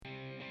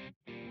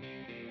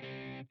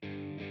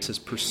It says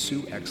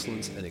pursue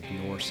excellence and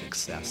ignore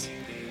success.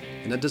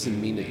 And that doesn't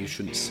mean that you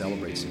shouldn't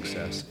celebrate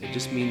success. It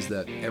just means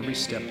that every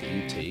step that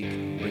you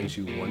take brings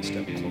you one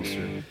step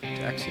closer to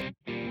excellence.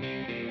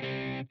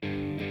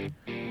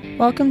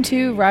 Welcome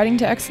to Riding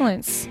to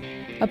Excellence,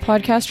 a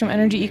podcast from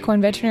Energy Equine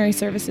Veterinary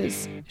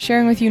Services,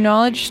 sharing with you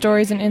knowledge,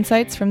 stories, and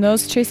insights from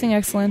those chasing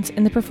excellence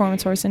in the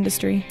performance horse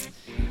industry.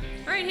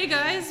 All right, hey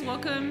guys,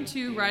 welcome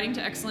to Riding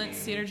to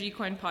Excellence, the Energy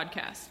Equine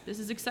Podcast. This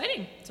is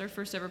exciting. It's our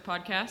first ever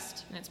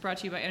podcast, and it's brought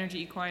to you by Energy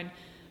Equine,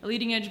 a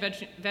leading-edge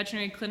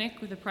veterinary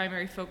clinic with a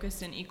primary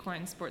focus in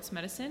equine sports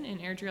medicine in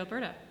Airdrie,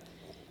 Alberta.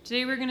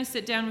 Today we're going to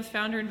sit down with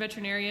founder and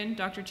veterinarian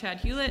Dr.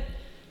 Chad Hewlett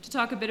to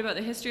talk a bit about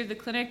the history of the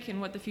clinic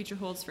and what the future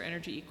holds for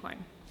Energy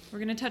Equine. We're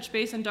going to touch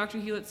base on Dr.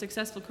 Hewlett's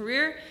successful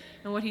career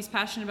and what he's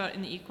passionate about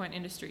in the equine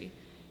industry.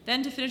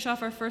 Then to finish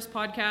off our first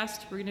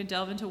podcast, we're going to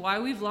delve into why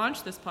we've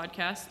launched this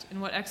podcast and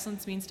what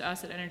excellence means to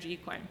us at Energy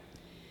Equine.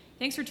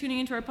 Thanks for tuning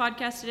into our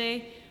podcast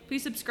today.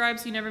 Please subscribe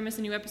so you never miss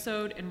a new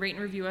episode and rate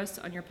and review us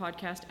on your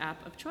podcast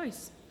app of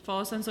choice.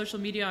 Follow us on social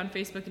media on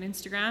Facebook and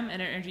Instagram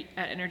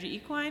at Energy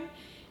Equine. And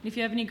if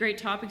you have any great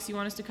topics you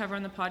want us to cover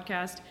on the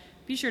podcast,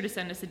 be sure to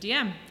send us a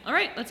DM. All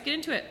right, let's get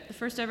into it. The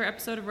first ever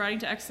episode of Riding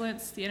to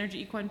Excellence, the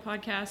Energy Equine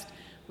Podcast,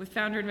 with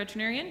founder and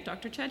veterinarian,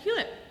 Dr. Chad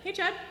Hewlett. Hey,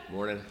 Chad.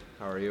 Morning.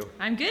 How are you?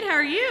 I'm good. How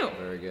are you?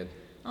 Very good.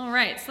 All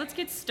right, so let's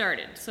get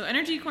started. So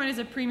Energy Equine is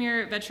a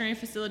premier veterinary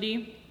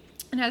facility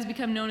and has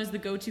become known as the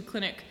go-to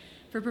clinic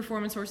for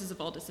performance horses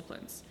of all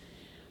disciplines.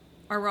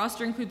 Our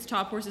roster includes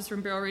top horses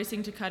from barrel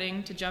racing to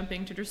cutting to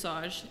jumping to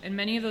dressage, and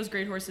many of those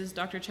great horses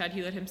Dr. Chad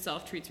Hewlett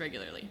himself treats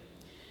regularly.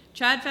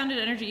 Chad founded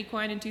Energy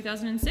Equine in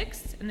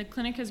 2006, and the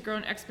clinic has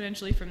grown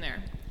exponentially from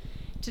there.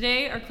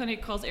 Today, our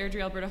clinic calls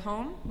Airdrie, Alberta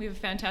home. We have a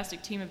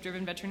fantastic team of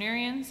driven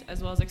veterinarians,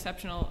 as well as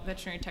exceptional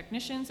veterinary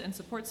technicians and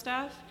support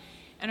staff,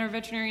 and our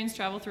veterinarians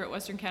travel throughout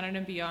Western Canada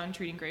and beyond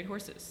treating great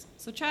horses.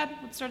 So Chad,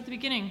 let's start at the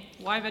beginning.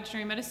 Why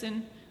veterinary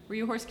medicine? Were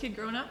you a horse kid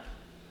growing up?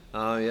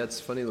 Yeah, it's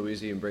funny,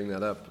 Louise, you bring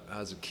that up.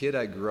 As a kid,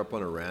 I grew up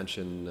on a ranch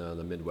in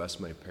the Midwest.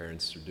 My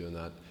parents were doing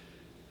that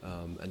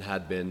and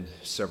had been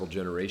several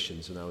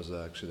generations, and I was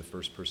actually the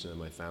first person in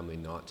my family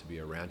not to be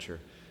a rancher.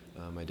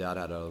 My dad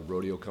had a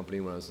rodeo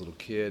company when I was a little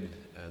kid,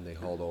 and they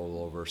hauled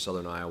all over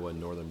southern Iowa and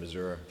northern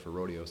Missouri for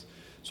rodeos.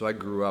 So I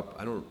grew up,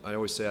 I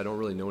always say I don't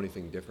really know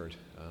anything different.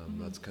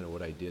 That's kind of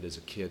what I did as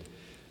a kid.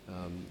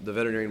 The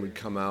veterinarian would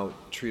come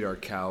out, treat our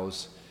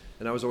cows,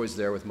 and I was always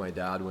there with my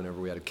dad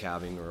whenever we had a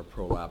calving or a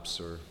prolapse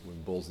or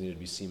when bulls needed to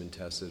be semen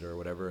tested or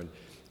whatever. And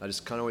I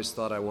just kind of always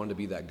thought I wanted to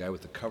be that guy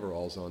with the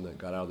coveralls on that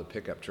got out of the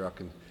pickup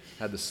truck and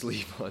had the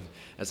sleeve on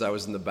as I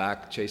was in the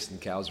back chasing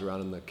cows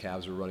around and the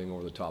calves were running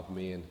over the top of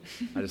me. And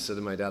I just said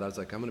to my dad, I was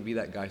like, I'm going to be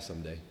that guy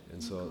someday.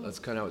 And so that's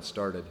kind of how it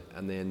started.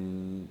 And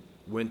then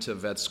went to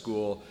vet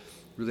school,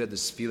 really had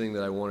this feeling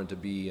that I wanted to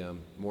be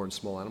more in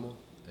small animal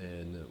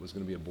and was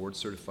going to be a board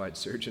certified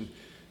surgeon,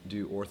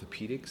 do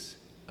orthopedics.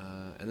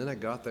 And then I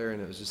got there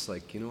and it was just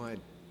like,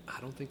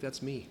 I don't think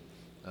that's me.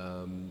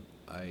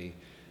 I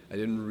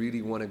didn't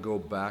really want to go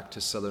back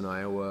to southern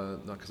Iowa,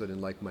 not because I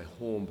didn't like my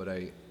home, but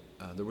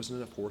there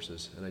wasn't enough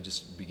horses, and I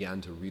just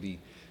began to really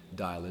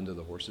dial into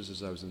the horses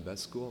as I was in vet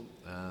school.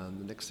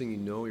 The next thing you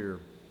know,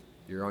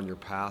 you're on your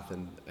path,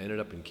 and I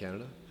ended up in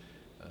Canada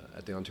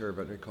at the Ontario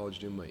Veterinary College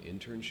doing my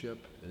internship,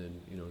 and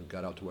then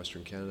got out to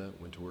Western Canada,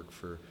 went to work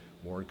for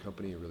Moore &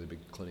 Company, a really big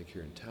clinic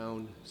here in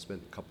town.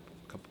 Spent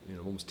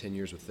almost 10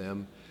 years with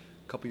them,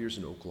 a couple years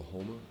in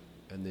Oklahoma,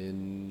 and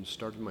then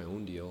started my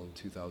own deal in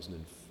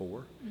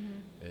 2004,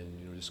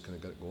 and just kind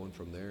of got it going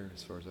from there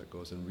as far as that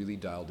goes, and really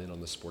dialed in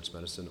on the sports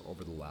medicine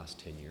over the last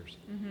 10 years.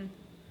 Mm-hmm.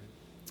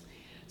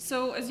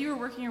 So as you were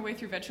working your way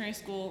through veterinary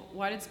school,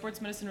 why did sports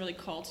medicine really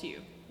call to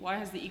you? Why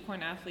has the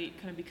equine athlete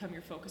kind of become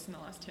your focus in the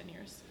last 10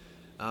 years?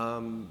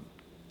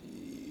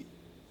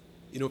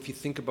 If you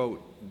think about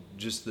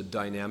just the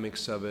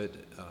dynamics of it,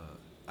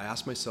 I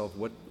asked myself,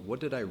 what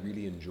did I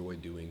really enjoy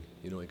doing?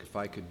 If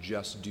I could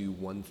just do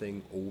one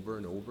thing over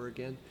and over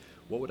again,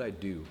 what would I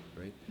do,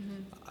 right?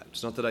 Mm-hmm.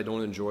 It's not that I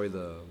don't enjoy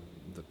the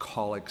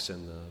colics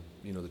and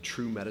the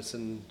true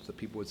medicine that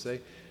people would say,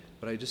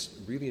 but I just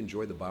really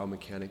enjoyed the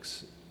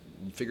biomechanics,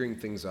 figuring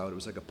things out. It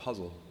was like a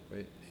puzzle,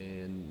 right?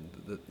 And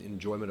the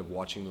enjoyment of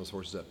watching those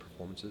horses at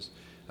performances.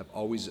 I've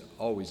always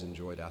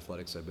enjoyed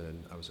athletics.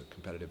 I was a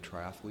competitive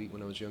triathlete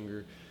when I was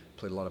younger.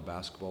 Played a lot of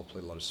basketball,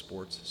 played a lot of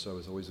sports, so I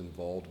was always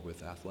involved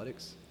with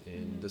athletics,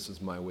 and this is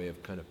my way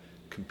of kind of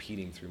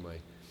competing through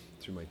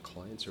my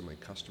clients or my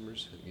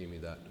customers. It gave me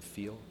that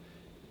feel,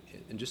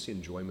 and just the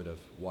enjoyment of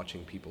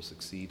watching people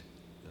succeed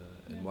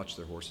and watch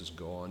their horses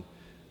go on.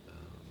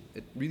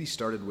 It really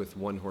started with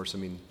one horse. I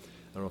don't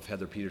know if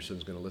Heather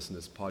Peterson's going to listen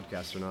to this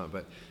podcast or not,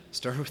 but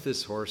started with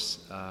this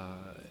horse.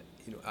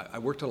 I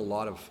worked on a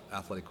lot of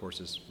athletic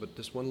horses, but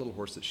this one little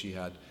horse that she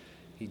had,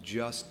 he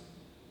just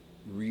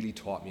really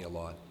taught me a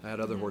lot. I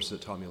had other horses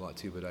that taught me a lot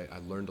too, but I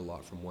learned a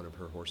lot from one of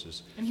her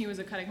horses. And he was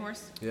a cutting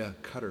horse? Yeah,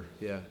 cutter,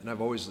 yeah. And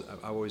I've always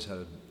had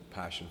a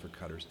passion for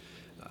cutters.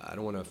 I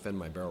don't want to offend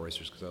my barrel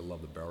racers because I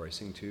love the barrel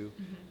racing too.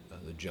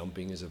 The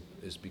jumping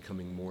is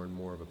becoming more and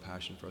more of a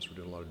passion for us. We're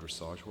doing a lot of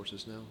dressage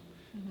horses now.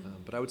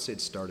 But I would say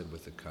it started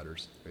with the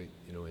cutters, right?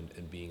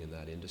 And being in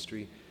that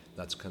industry,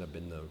 that's kind of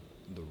been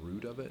the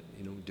root of it.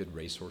 Did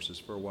race horses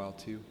for a while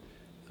too.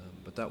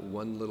 But that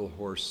one little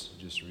horse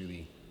just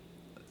really,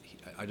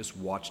 I just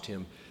watched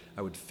him.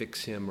 I would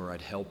fix him or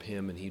I'd help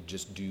him, and he'd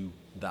just do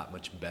that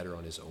much better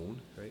on his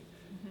own, right?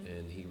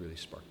 And he really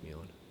sparked me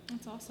on.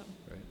 That's awesome.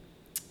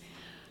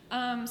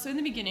 Right. So in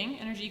the beginning,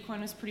 Energy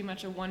Equine was pretty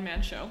much a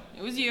one-man show.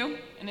 It was you,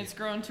 and it's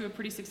grown to a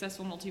pretty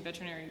successful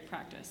multi-veterinary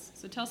practice.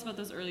 So tell us about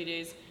those early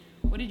days.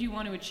 What did you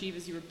want to achieve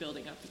as you were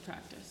building up the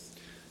practice?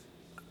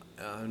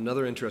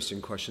 Another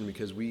interesting question,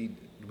 because we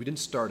didn't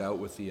start out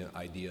with the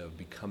idea of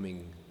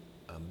becoming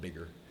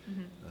bigger.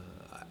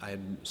 I had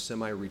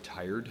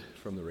semi-retired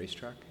from the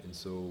racetrack, and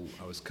so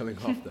I was coming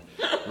off the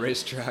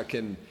racetrack,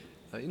 and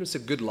it's a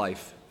good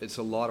life. It's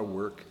a lot of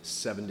work,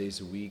 7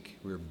 days a week.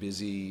 We were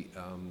busy,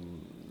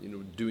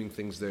 doing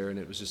things there, and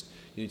it was just,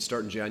 you'd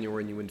start in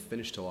January and you wouldn't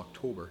finish till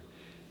October.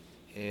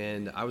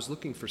 And I was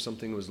looking for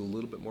something that was a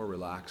little bit more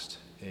relaxed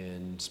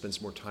and spend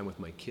some more time with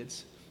my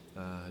kids.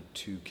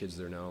 2 kids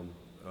there now.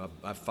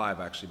 I have 5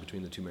 actually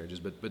between the 2 marriages,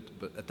 but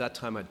at that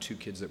time I had 2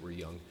 kids that were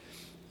young,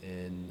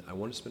 and I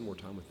wanted to spend more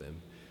time with them.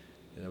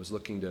 And I was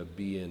looking to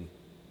be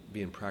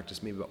in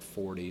practice maybe about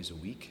 4 days a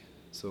week.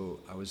 So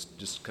I was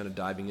just kind of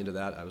diving into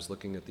that. I was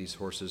looking at these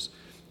horses.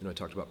 I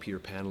talked about Peter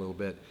Pan a little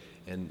bit,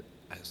 and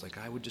I was like,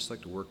 I would just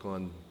like to work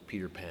on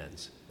Peter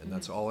Pans, and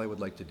that's all I would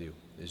like to do,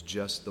 is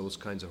just those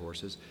kinds of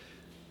horses.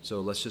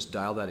 So let's just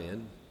dial that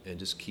in and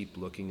just keep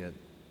looking at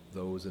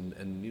those. And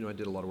I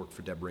did a lot of work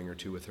for Deb Ringer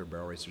too with her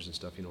barrel racers and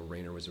stuff.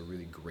 Rainer was a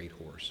really great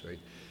horse, right?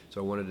 So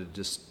I wanted to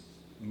just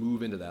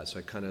move into that. So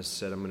I kind of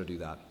said, I'm going to do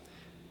that.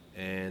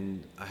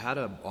 And I had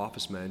an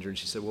office manager, and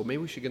she said, well,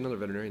 maybe we should get another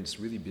veterinarian. It's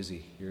really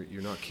busy.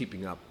 You're not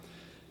keeping up.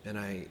 And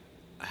I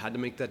had to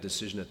make that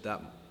decision at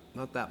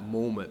not that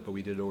moment, but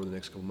we did it over the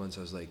next couple months.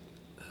 I was like,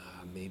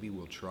 maybe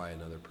we'll try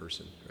another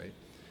person, right?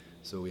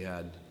 So we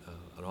had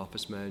an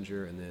office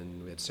manager, and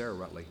then we had Sarah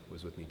Rutley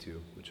was with me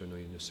too, which I know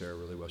you know Sarah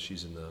really well.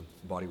 She's in the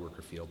body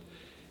worker field,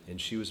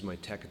 and she was my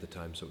tech at the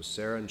time. So it was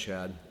Sarah and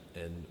Chad,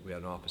 and we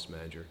had an office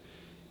manager,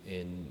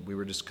 and we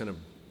were just kind of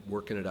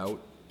working it out.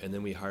 And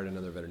then we hired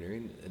another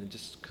veterinarian, and it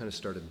just kind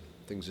of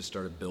things just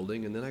started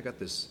building. And then I got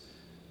this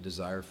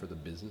desire for the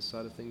business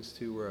side of things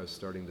too, where I was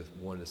starting to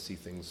want to see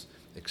things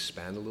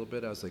expand a little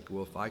bit. I was like,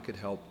 well, if I could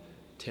help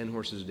 10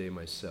 horses a day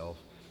myself,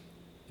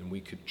 and we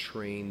could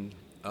train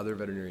other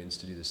veterinarians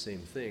to do the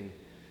same thing,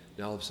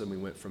 now all of a sudden we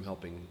went from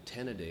helping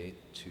 10 a day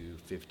to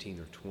 15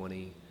 or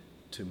 20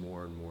 to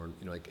more and more,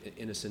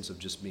 in a sense of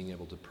just being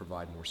able to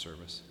provide more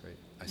service, right?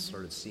 I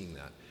started seeing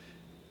that.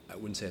 I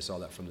wouldn't say I saw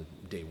that from the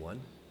day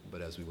one,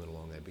 but as we went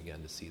along, I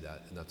began to see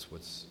that, and that's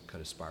what's kind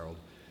of spiraled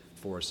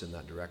for us in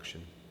that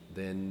direction.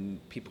 Then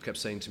people kept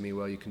saying to me,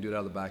 well, you can do it out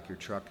of the back of your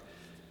truck,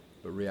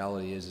 but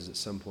reality is at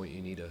some point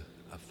you need a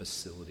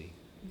facility,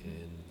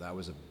 and that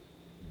was a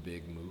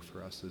big move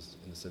for us,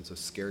 in the sense of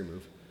scary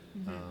move.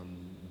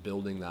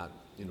 Building that,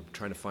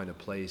 trying to find a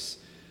place.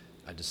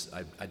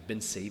 I'd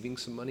been saving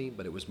some money,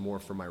 but it was more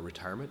for my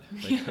retirement.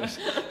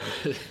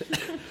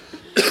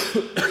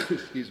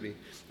 Excuse me.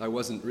 I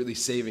wasn't really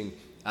saving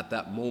at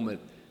that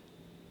moment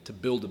to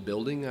build a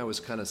building. I was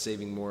kind of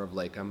saving more of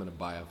I'm going to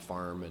buy a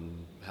farm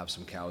and have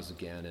some cows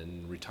again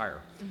and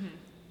retire.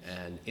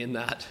 And in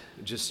that,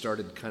 it just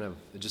started I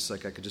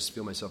could just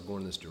feel myself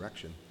going in this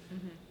direction.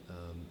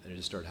 And it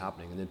just started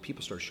happening. And then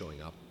people started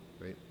showing up,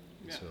 right?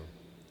 Yeah. So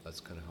that's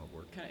kind of how it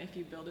worked. If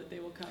you build it, they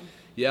will come.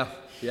 Yeah,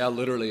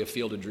 literally a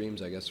field of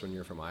dreams, I guess, when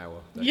you're from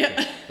Iowa.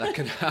 That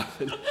can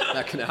happen.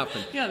 That can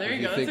happen. Yeah, there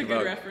you go. That's a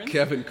good reference.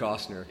 Kevin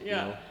Costner.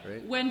 Yeah.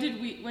 Right? When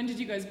did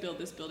you guys build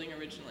this building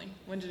originally?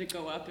 When did it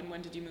go up, and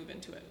when did you move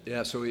into it?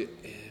 Yeah, so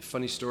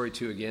funny story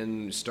too.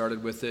 Again,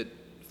 started with it,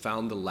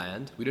 found the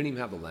land. We didn't even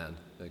have the land.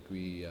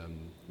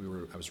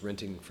 I was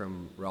renting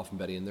from Ralph and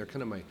Betty, and they're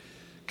kind of my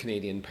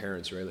Canadian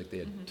parents, right? They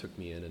had took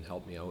me in and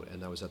helped me out,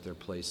 and I was at their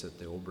place at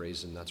the Old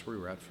Braes, and that's where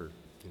we were at for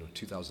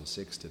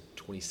 2006 to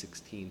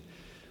 2016.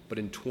 But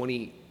in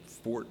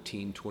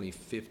 2014,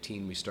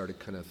 2015, we started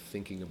kind of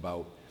thinking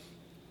about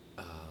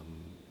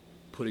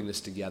putting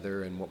this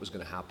together and what was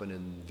going to happen,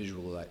 and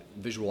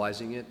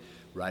visualizing it,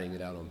 writing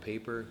it out on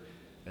paper.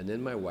 And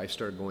then my wife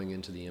started going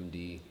into the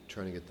MD,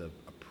 trying to get the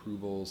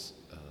approvals.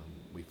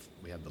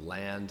 We had the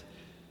land,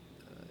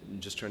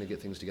 just trying to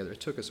get things together. It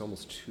took us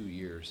almost 2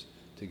 years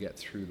to get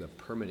through the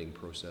permitting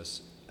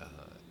process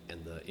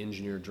and the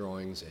engineer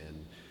drawings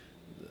and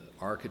the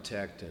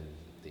architect and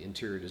the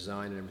interior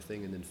design and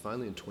everything. And then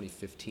finally in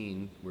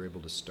 2015, we were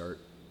able to start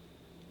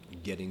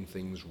getting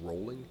things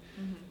rolling.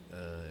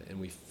 And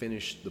we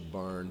finished the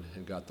barn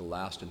and got the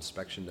last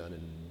inspection done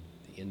in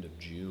the end of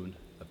June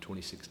of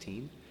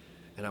 2016.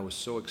 And I was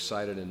so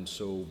excited and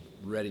so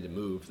ready to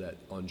move that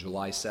on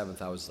July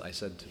 7th, I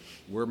said,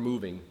 we're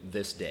moving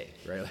this day,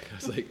 right? I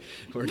was like,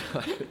 we're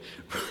not,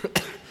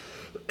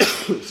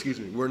 excuse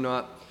me, we're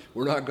not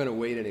going to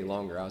wait any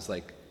longer. I was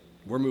like,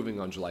 we're moving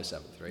on July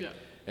 7th, right? Yeah.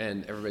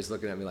 And everybody's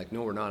looking at me like,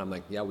 no, we're not. I'm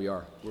like, yeah, we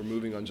are. We're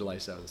moving on July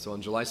 7th. So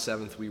on July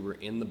 7th, we were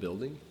in the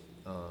building,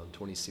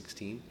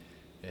 2016,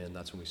 and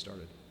that's when we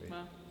started. Right?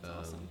 Wow,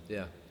 that's awesome.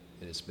 Yeah,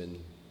 and it's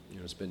been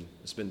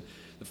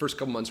the first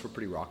couple months were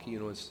pretty rocky.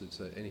 It's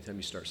anytime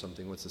you start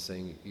something, what's the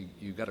saying?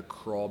 You got to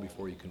crawl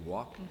before you can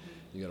walk. Mm-hmm.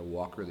 You got to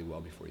walk really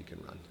well before you can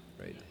run,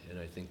 right? Yeah. And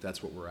I think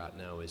that's what we're at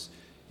now. Is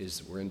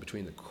we're in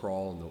between the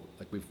crawl and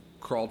we've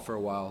crawled for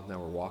a while. Now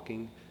we're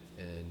walking,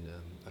 and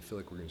I feel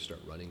like we're going to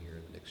start running here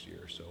in the next year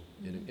or so,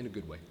 in a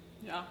good way.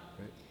 Yeah.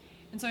 Right.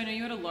 And so I know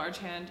you had a large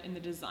hand in the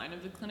design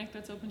of the clinic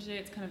that's open today.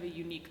 It's kind of a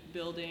unique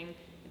building.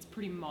 It's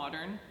pretty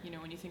modern.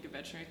 When you think of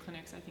veterinary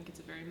clinics, I think it's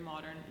a very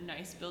modern,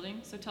 nice building.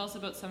 So tell us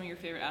about some of your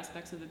favorite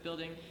aspects of the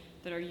building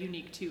that are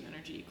unique to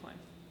Energy Equine.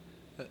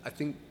 I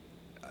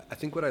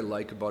think what I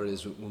like about it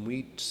is when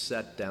we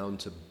sat down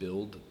to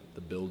build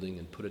the building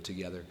and put it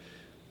together,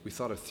 we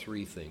thought of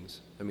three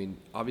things. I mean,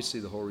 obviously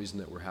the whole reason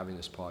that we're having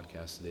this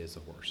podcast today is the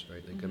horse,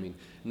 right? Like, and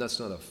that's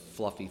not a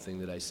fluffy thing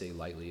that I say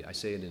lightly. I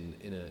say it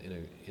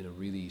in a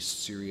really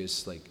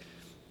serious,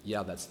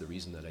 yeah, that's the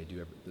reason that I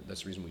do.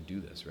 That's the reason we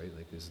do this, right?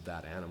 Like, is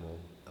that animal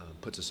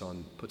puts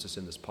us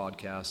in this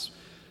podcast,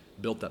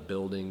 built that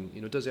building.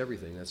 It does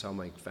everything. That's how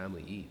my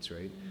family eats,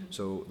 right? Mm-hmm.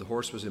 So the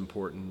horse was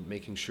important,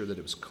 making sure that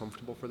it was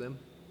comfortable for them.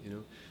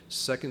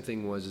 Second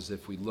thing is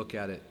if we look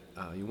at it,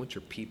 you want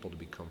your people to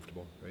be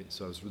comfortable, right?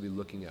 So I was really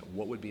looking at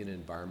what would be an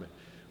environment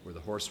where the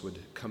horse would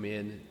come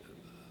in,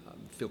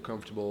 feel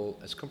comfortable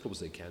as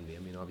they can be. I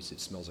mean, obviously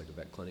it smells like a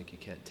vet clinic. You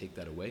can't take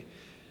that away.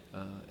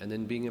 And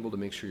then being able to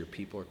make sure your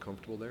people are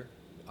comfortable there,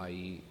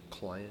 i.e.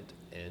 client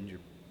and your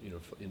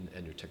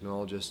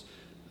technologist,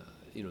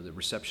 the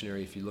reception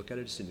area. If you look at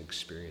it, it's an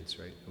experience,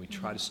 right? And we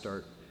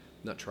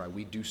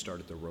we do start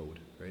at the road,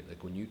 right?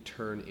 Like when you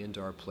turn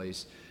into our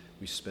place,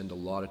 we spend a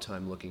lot of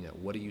time looking at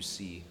what do you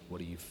see, what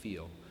do you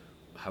feel,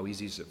 how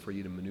easy is it for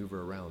you to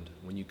maneuver around?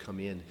 When you come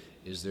in,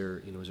 is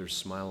there a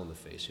smile on the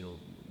face?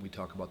 We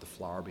talk about the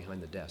flower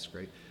behind the desk,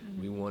 right?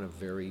 Mm-hmm. We want a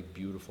very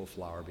beautiful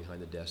flower behind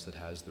the desk that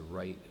has the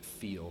right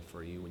feel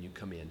for you when you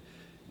come in.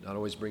 Not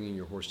always bringing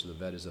your horse to the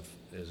vet is a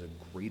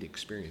great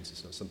experience.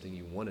 It's not something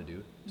you want to do.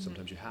 Mm-hmm.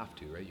 Sometimes you have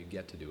to, right? You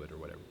get to do it or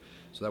whatever.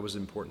 So that was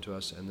important to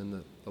us. And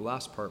then the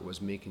last part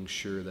was making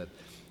sure that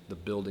the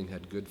building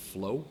had good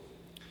flow.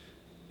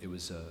 It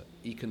was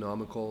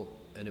economical,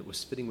 and it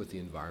was fitting with the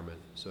environment.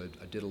 So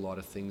I did a lot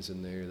of things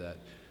in there that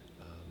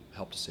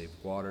helped to save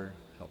water,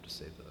 helped to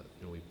save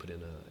we put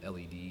in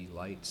LED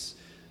lights,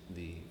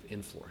 the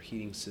in-floor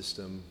heating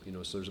system,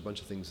 so there's a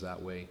bunch of things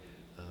that way.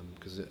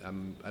 Because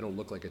I don't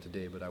look like it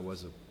today, but I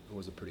was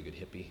a pretty good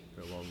hippie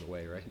along the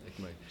way, right?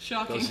 Like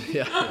Shocking.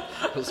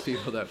 Those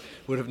people that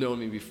would have known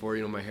me before,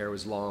 my hair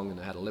was long and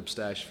I had a lip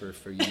stache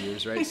for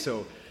years, right?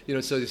 So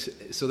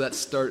so that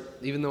start,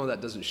 even though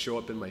that doesn't show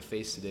up in my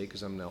face today,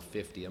 because I'm now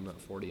 50, I'm not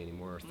 40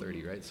 anymore or 30,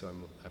 mm-hmm. right? So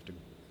at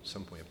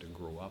some point I have to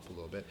grow up a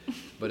little bit,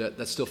 but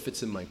that still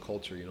fits in my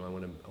culture. I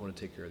want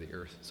to take care of the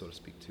earth, so to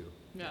speak, too.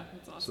 Yeah,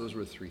 that's awesome. So those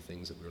were the three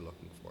things that we were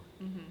looking for,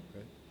 mm-hmm.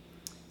 right?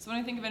 So when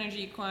I think of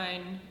Energy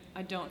Equine,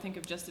 I don't think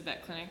of just a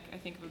vet clinic. I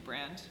think of a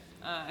brand.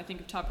 I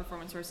think of top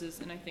performance horses,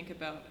 and I think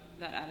about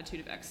that attitude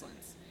of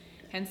excellence.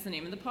 Hence the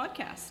name of the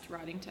podcast,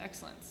 Riding to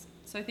Excellence.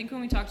 So I think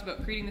when we talked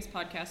about creating this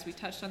podcast, we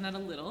touched on that a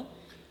little.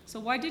 So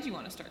why did you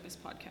want to start this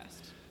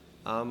podcast?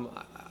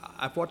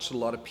 I've watched a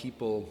lot of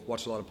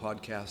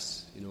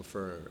podcasts,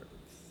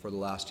 for the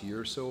last year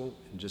or so,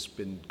 and just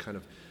been kind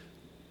of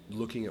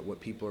looking at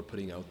what people are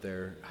putting out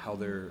there, how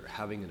they're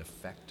having an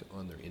effect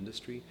on their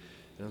industry.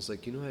 And I was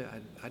like,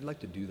 I'd like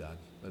to do that.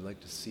 I'd like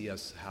to see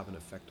us have an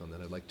effect on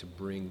that. I'd like to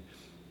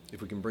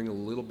if we can bring a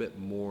little bit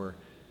more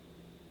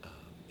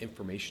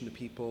information to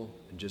people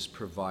and just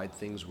provide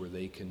things where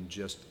they can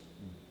just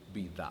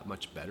be that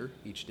much better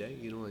each day.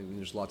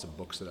 There's lots of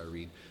books that I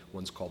read.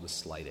 One's called The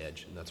Slight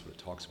Edge, and that's what it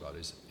talks about,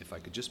 is if I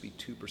could just be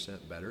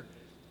 2% better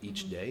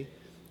each mm-hmm. day,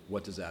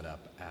 what does that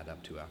add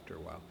up to after a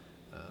while?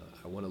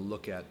 I want to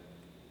look at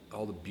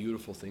all the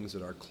beautiful things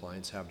that our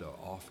clients have to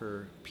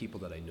offer, people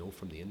that I know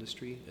from the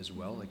industry as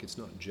well. Like, it's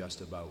not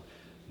just about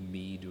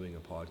me doing a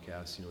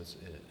podcast,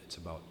 it's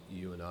about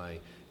you and I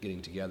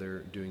getting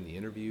together, doing the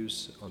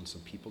interviews on some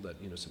people that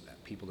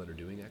are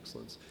doing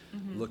excellence,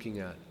 mm-hmm. looking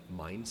at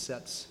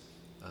mindsets,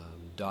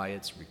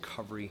 diets,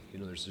 recovery.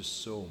 There's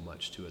just so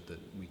much to it that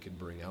we could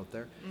bring out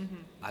there. Mm-hmm.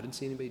 I didn't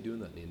see anybody doing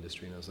that in the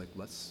industry, and I was like,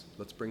 let's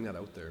bring that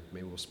out there.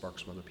 Maybe we'll spark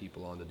some other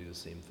people on to do the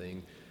same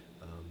thing.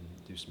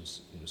 Do some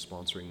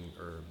sponsoring,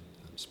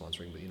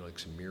 but like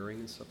some mirroring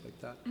and stuff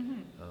like that.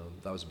 Mm-hmm.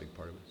 That was a big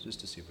part of it, just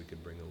to see if we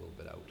could bring a little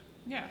bit out.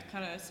 Yeah,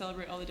 kind of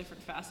celebrate all the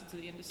different facets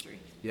of the industry.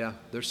 Yeah,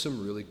 there's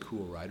some really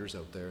cool riders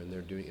out there, and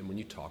and when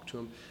you talk to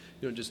them,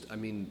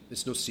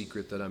 it's no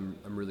secret that I'm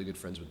really good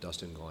friends with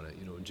Dustin Gaunt.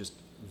 Just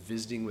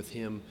visiting with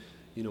him,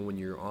 when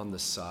you're on the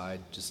side,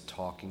 just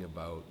talking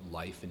about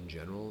life in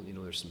general.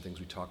 There's some things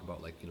we talk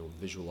about, like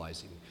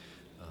visualizing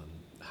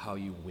how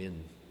you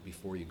win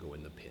before you go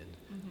in the pen.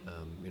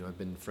 Mm-hmm. I've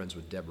been friends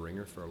with Deb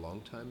Ringer for a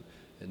long time,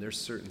 and there's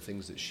certain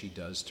things that she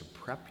does to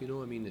prep,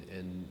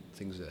 and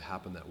things that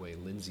happen that way.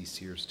 Lindsay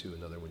Sears too,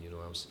 another one.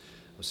 I was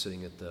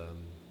sitting at the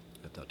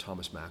at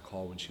Thomas Mack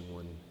Hall when she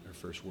won her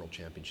first world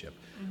championship.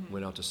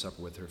 Went out to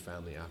supper with her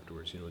family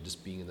afterwards.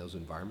 Just being in those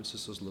environments,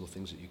 just those little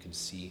things that you can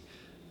see.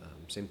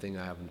 Same thing.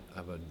 I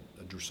have a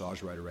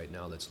dressage rider right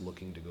now that's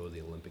looking to go to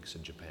the Olympics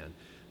in Japan.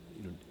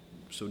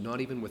 So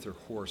not even with her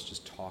horse,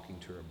 just talking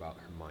to her about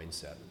her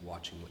mindset,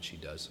 watching what she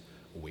does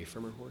away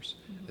from her horse.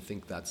 I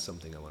think that's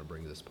something I want to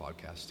bring to this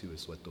podcast too,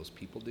 is what those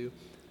people do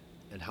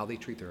and how they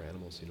treat their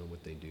animals,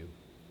 what they do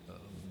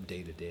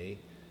day to day,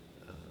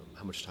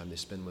 how much time they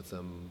spend with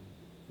them,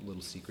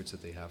 little secrets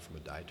that they have from a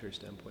dietary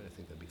standpoint. I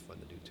think that'd be fun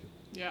to do too.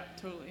 Yeah,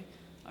 totally.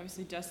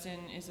 Obviously, Destin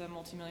is a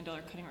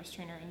multi-million-dollar cutting horse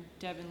trainer, and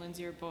Deb and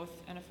Lindsay are both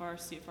NFR,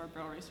 CFR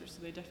barrel racers,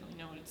 so they definitely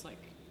know what it's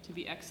like to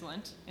be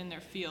excellent in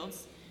their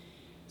fields.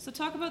 So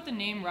talk about the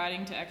name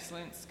Riding to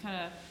Excellence.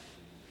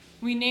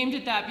 We named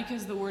it that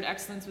because the word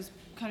excellence was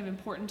kind of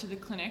important to the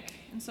clinic.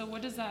 And so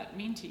what does that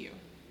mean to you?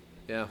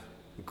 Yeah,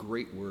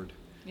 great word.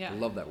 Yeah. I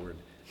love that word.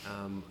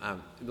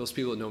 Those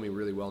people that know me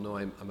really well know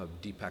I'm a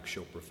Deepak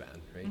Chopra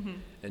fan, right?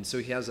 And so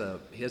he has a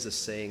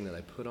saying that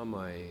I put on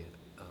my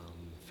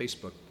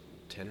Facebook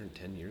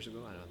 10 years ago.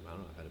 I don't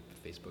know. I've had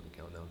a Facebook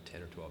account now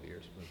 10 or 12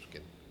 years.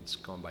 It's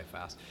gone by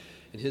fast.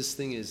 And his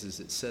thing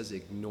is it says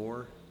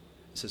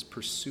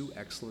pursue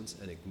excellence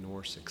and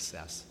ignore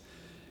success.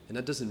 And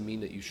that doesn't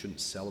mean that you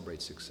shouldn't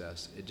celebrate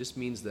success. It just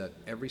means that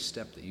every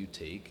step that you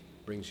take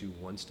brings you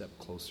one step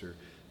closer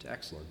to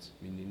excellence,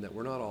 meaning that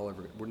we're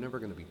never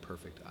going to be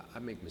perfect. I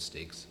make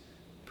mistakes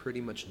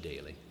pretty much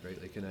daily, right?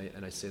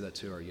 And I say that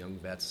to our young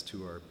vets,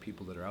 to our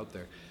people that are out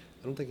there.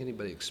 I don't think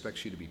anybody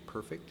expects you to be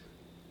perfect.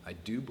 I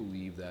do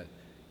believe that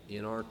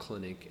in our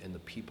clinic and the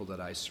people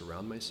that I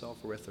surround myself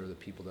with are the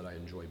people that I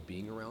enjoy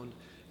being around,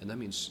 and that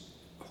means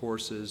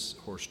horses,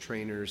 horse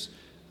trainers,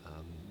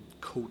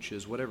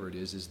 coaches, whatever it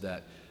is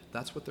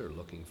that's what they're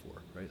looking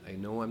for, right? I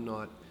know I'm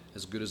not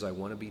as good as I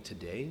want to be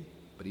today,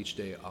 but each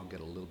day I'll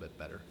get a little bit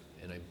better.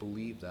 And I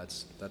believe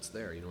that's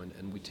there,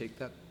 and we take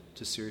that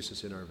to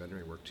seriousness in our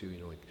veterinary work too,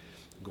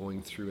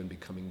 going through and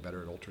becoming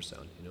better at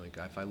ultrasound.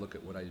 If I look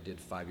at what I did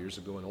 5 years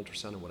ago in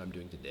ultrasound and what I'm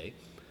doing today,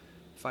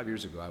 5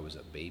 years ago I was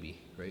a baby,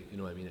 right?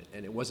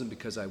 And it wasn't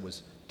because I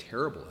was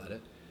terrible at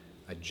it.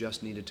 I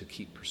just needed to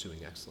keep pursuing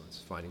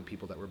excellence, finding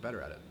people that were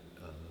better at it.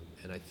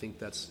 And I think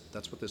that's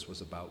what this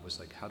was about,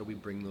 was how do we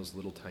bring those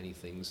little tiny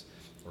things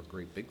or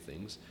great big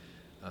things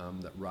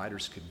that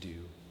riders could do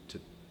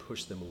to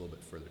push them a little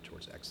bit further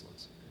towards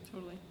excellence.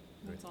 Totally.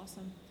 That's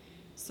awesome.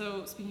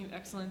 So speaking of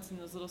excellence and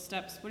those little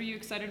steps, what are you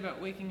excited about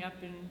waking up,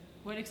 and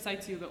what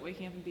excites you about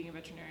waking up and being a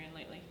veterinarian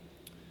lately?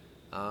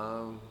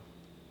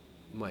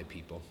 My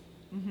people.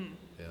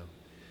 Yeah.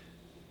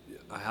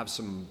 I have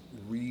some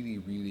really,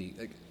 really,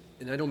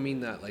 and I don't mean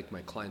that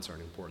my clients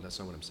aren't important. That's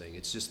not what I'm saying.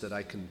 It's just that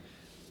I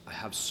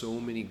have so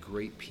many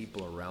great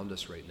people around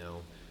us right now.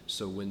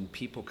 So when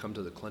people come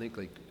to the clinic,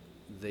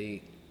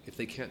 if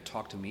they can't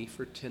talk to me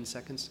for 10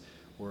 seconds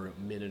or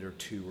a minute or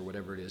two or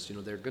whatever it is,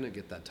 they're going to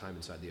get that time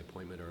inside the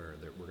appointment, or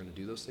we're going to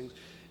do those things.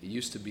 It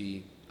used to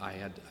be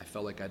I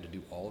felt like I had to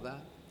do all of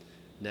that.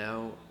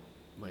 Now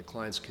my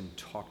clients can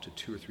talk to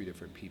 2 or 3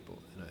 different people,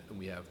 and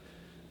we have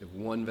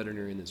one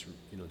veterinarian that's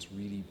it's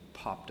really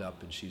popped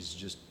up, and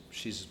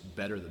she's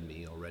better than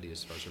me already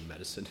as far as her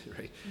medicine,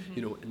 right?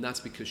 And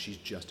that's because she's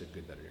just a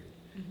good veterinarian.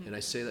 And I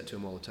say that to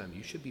him all the time.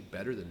 You should be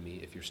better than me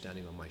if you're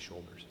standing on my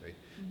shoulders, right?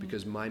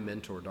 Because my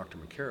mentor, Dr.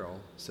 McCarroll,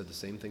 said the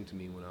same thing to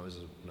me when I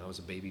was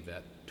a baby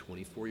vet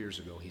 24 years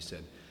ago. He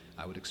said,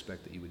 I would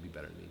expect that you would be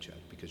better than me, Chad,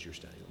 because you're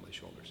standing on my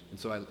shoulders. And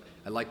so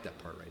I like that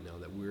part right now,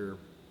 that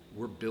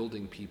we're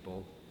building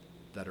people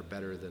that are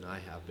better than I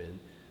have been,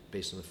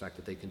 based on the fact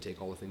that they can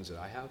take all the things that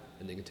I have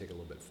and they can take it a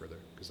little bit further.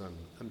 Because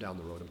I'm down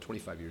the road. I'm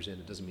 25 years in.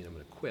 It doesn't mean I'm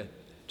going to quit.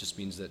 It just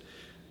means that,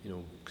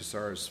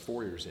 Kasara's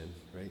 4 years in,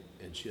 right?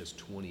 And she has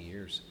 20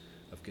 years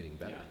of getting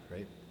better,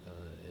 right?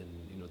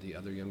 And the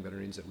other young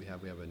veterinarians that we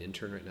have an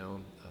intern right now,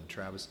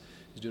 Travis.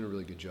 He's doing a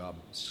really good job.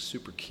 He's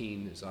super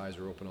keen. His eyes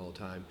are open all the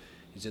time.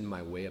 He's in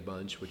my way a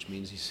bunch, which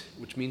means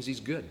he's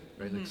good,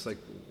 right? It's I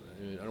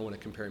don't want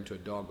to compare him to a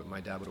dog, but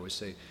my dad would always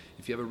say,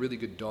 if you have a really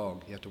good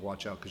dog, you have to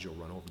watch out because you'll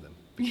run over them,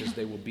 because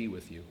they will be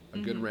with you. A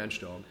good ranch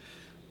dog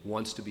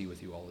wants to be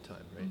with you all the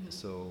time, right?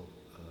 So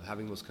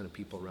having those kind of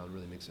people around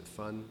really makes it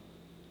fun.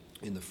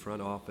 In the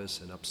front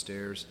office and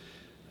upstairs,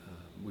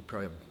 we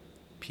probably have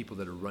people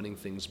that are running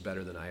things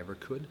better than I ever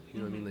could.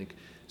 What I mean?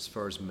 As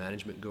far as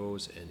management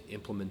goes and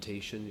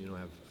implementation, I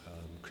have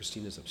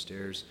Christina's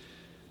upstairs.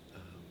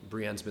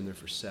 Brianne's been there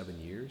for 7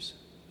 years.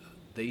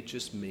 They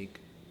just make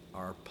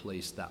our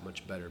place that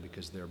much better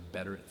because they're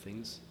better at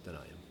things than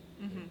I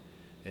am.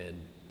 And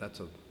that's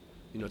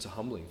it's a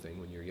humbling thing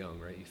when you're young,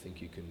 right? You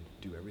think you can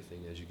do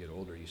everything. As you get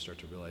older, you start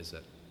to realize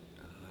that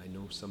I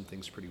know some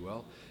things pretty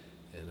well,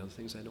 and other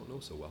things I don't know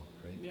so well,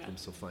 right? Yeah. And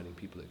so finding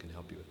people that can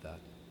help you with that.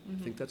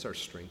 I think that's our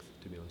strength,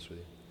 to be honest with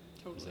you.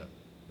 Totally. Is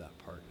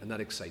that part. And that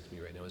excites me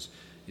right now,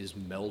 is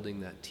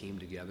melding that team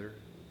together.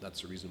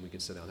 That's the reason we can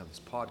sit down and have this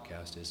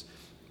podcast, is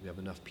we have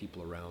enough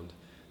people around,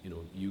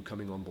 you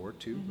coming on board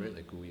too, right?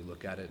 When we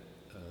look at it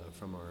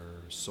from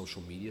our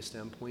social media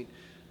standpoint,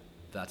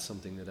 that's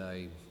something that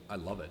I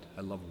love it.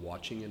 I love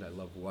watching it. I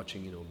love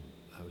watching,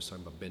 I was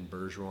talking about Ben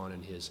Bergeron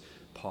and his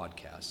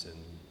podcasts, and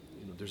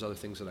there's other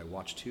things that I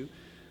watch too,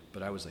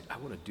 but I was like, I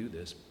want to do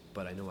this,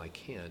 but I know I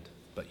can't,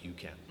 but you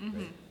can,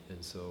 right?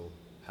 And so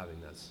having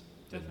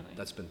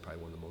that's been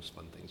probably one of the most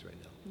fun things right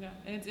now. Yeah,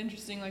 and it's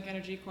interesting, like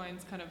Energy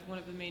Equine's kind of one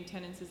of the main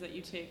tenets is that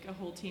you take a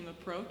whole team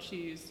approach. You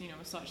use,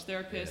 massage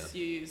therapists,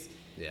 you use,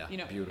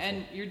 beautiful.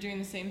 And you're doing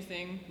the same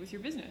thing with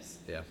your business,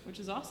 which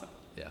is awesome.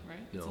 Yeah, right.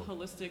 It's a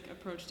holistic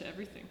approach to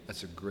everything.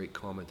 That's a great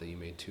comment that you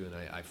made too, and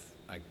I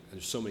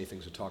there's so many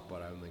things to talk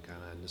about. I'm like,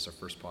 and this is our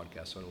first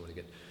podcast, so I don't want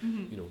to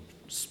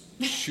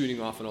get shooting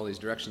off in all these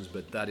directions.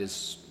 But that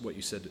is what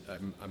you said.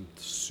 I'm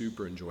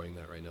super enjoying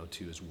that right now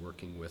too. Is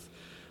working with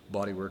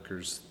body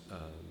workers,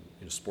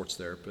 sports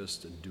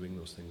therapists, and doing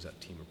those things that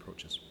team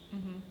approaches.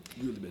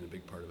 Really been a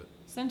big part of it.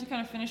 So then to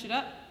kind of finish it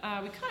up,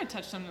 we kind of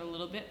touched on it a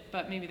little bit,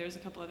 but maybe there's a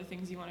couple other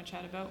things you want to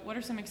chat about. What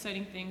are some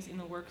exciting things in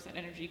the works at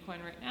Energy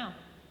Equine right now?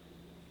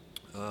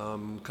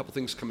 A couple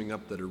things coming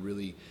up that are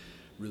really,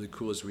 really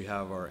cool is we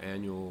have our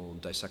annual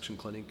dissection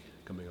clinic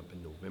coming up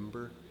in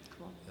November.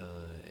 Cool.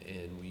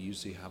 And we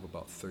usually have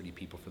about 30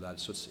 people for that.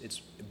 So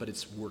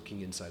it's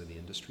working inside of the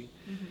industry.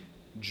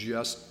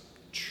 Just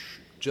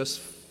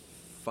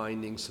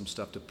finding some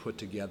stuff to put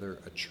together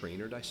a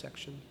trainer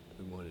dissection.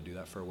 We wanted to do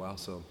that for a while,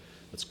 so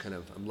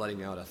I'm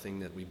letting out a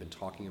thing that we've been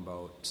talking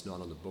about. It's not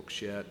on the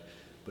books yet,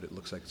 but it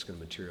looks like it's going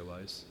to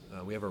materialize.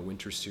 We have our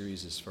winter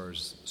series as far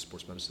as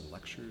sports medicine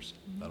lectures.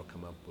 That'll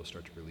come up. We'll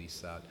start to release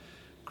that.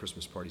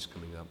 Christmas party's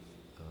coming up.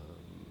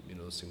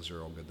 Those things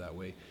are all good that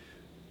way.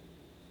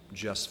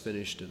 Just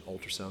finished an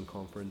ultrasound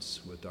conference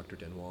with Dr.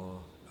 Denois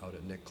out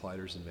at Nick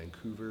Kleider's in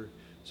Vancouver.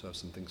 So I have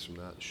some things from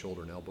that,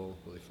 shoulder and elbow,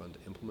 really fun to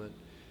implement.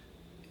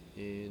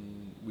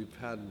 And we've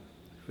had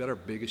our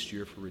biggest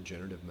year for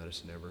regenerative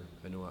medicine ever.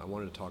 I know I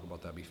wanted to talk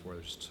about that before.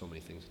 There's so many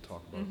things to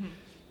talk about.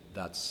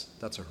 That's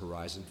a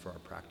horizon for our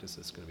practice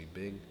that's going to be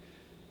big,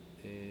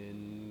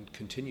 and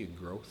continued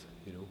growth.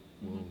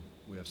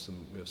 We have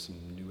some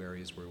new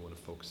areas where we want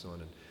to focus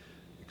on and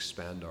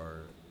expand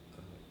our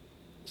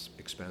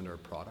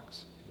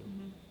products.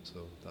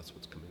 So that's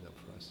what's coming up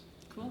for us.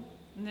 Cool.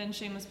 And then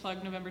shameless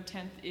plug, November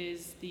 10th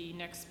is the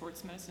next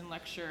sports medicine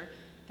lecture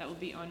that will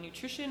be on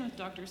nutrition with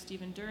Dr.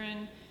 Stephen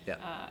Duran,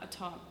 a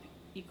top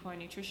equine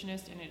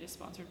nutritionist, and it is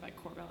sponsored by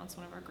Core Balance,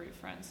 one of our great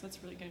friends. So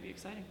that's really going to be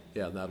exciting.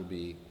 Yeah,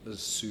 this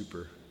is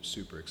super,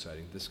 super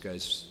exciting. This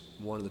guy's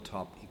one of the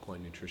top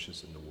equine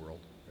nutritionists in the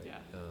world. Right?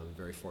 Yeah.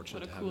 Very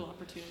fortunate to have What a cool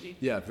opportunity.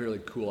 Yeah, very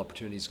cool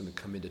opportunity. He's going to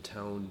come into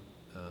town.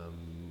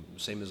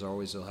 Same as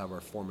always, they'll have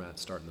our format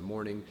start in the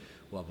morning.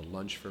 We'll have a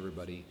lunch for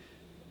everybody.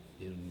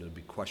 And there'll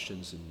be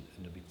questions, and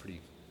it'll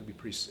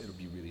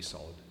be really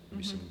solid.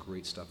 There'll be some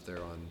great stuff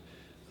there on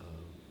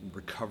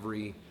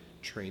recovery,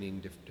 training,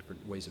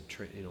 different ways of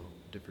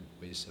different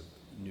ways of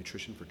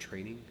nutrition for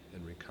training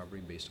and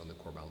recovery based on the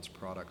Core Balance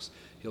products.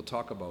 He'll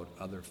talk about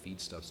other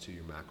feedstuffs too,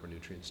 your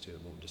macronutrients too.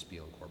 It won't just be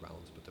on Core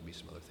Balance, but there'll be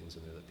some other things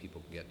in there that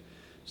people can get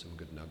some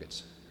good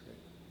nuggets.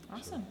 Right?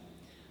 Awesome.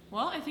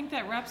 Well, I think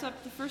that wraps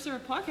up the first ever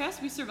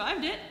podcast. We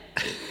survived it.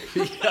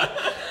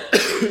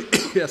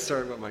 Yeah,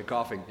 sorry about my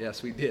coughing.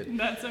 Yes, we did.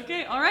 That's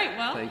okay. All right,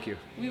 well, thank you.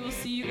 We will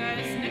see you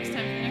guys next time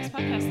for the next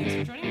podcast. Thanks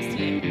for joining us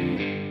today.